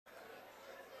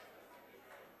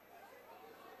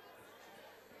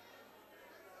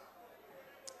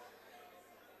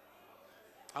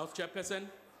House Chairperson,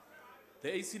 the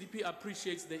ACDP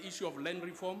appreciates the issue of land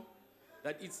reform,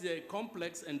 that it's a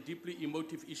complex and deeply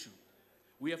emotive issue.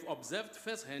 We have observed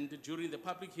firsthand during the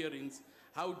public hearings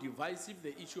how divisive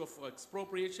the issue of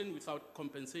expropriation without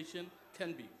compensation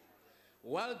can be.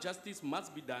 While justice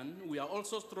must be done, we are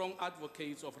also strong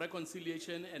advocates of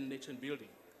reconciliation and nation building.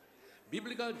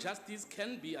 Biblical justice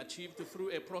can be achieved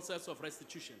through a process of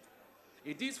restitution.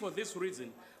 It is for this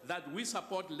reason that we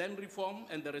support land reform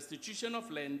and the restitution of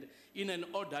land in an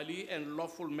orderly and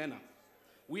lawful manner.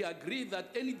 We agree that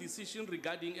any decision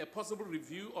regarding a possible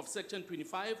review of Section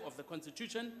 25 of the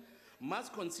Constitution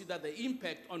must consider the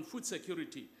impact on food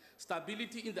security,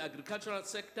 stability in the agricultural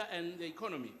sector and the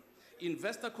economy,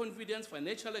 investor confidence,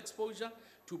 financial exposure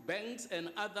to banks and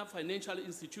other financial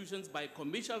institutions by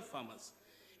commercial farmers.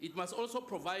 It must also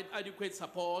provide adequate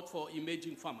support for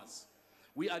emerging farmers.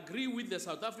 We agree with the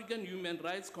South African Human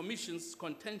Rights Commission's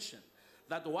contention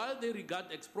that while they regard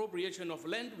expropriation of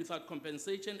land without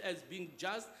compensation as being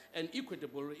just and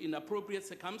equitable in appropriate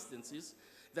circumstances,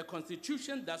 the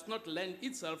Constitution does not lend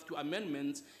itself to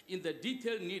amendments in the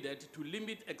detail needed to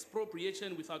limit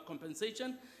expropriation without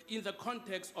compensation in the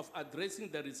context of addressing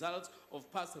the results of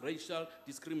past racial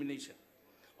discrimination.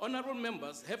 Honorable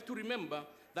members have to remember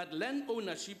that land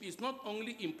ownership is not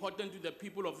only important to the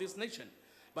people of this nation,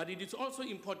 but it is also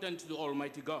important to the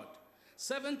Almighty God.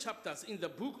 7 chapters in the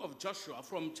book of Joshua,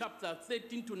 from chapter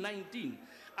 13 to 19,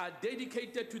 are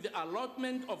dedicated to the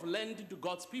allotment of land to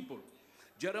God's people.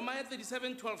 Jeremiah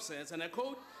 37:12 says, and I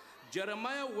quote,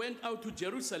 Jeremiah went out to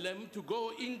Jerusalem to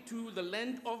go into the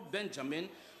land of Benjamin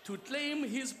to claim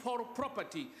his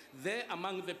property there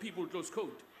among the people, close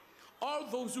quote. All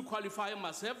those who qualify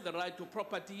must have the right to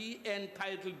property and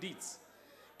title deeds.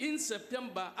 In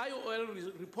September,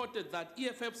 IOL reported that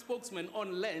EFF spokesman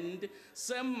on land,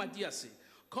 Sam Madiasi,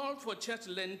 called for church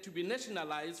land to be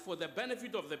nationalized for the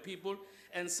benefit of the people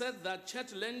and said that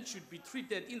church land should be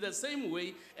treated in the same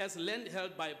way as land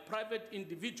held by private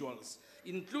individuals,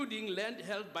 including land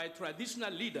held by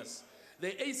traditional leaders.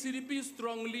 The ACDP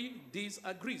strongly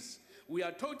disagrees. We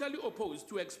are totally opposed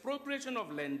to expropriation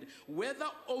of land, whether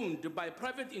owned by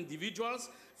private individuals,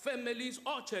 families,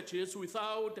 or churches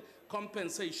without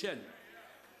compensation.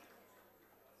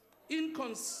 In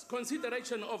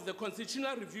consideration of the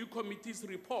Constitutional Review Committee's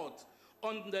report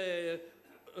on the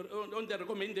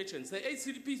recommendations, the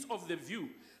ACDP is of the view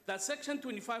that Section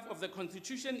 25 of the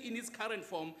Constitution in its current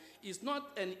form is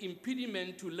not an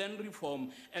impediment to land reform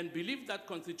and believe that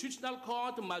Constitutional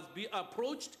Court must be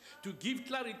approached to give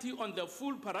clarity on the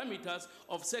full parameters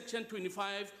of Section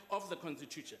 25 of the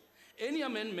Constitution. Any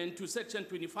amendment to Section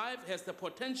 25 has the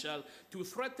potential to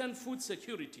threaten food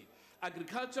security,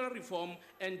 agricultural reform,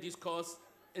 and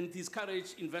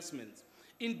discourage investments.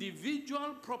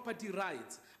 Individual property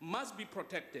rights must be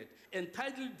protected and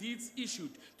title deeds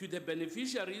issued to the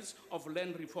beneficiaries of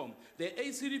land reform. The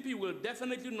ACDP will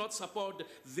definitely not support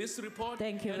this report.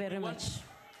 Thank you very much.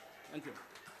 Thank you.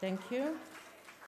 Thank you.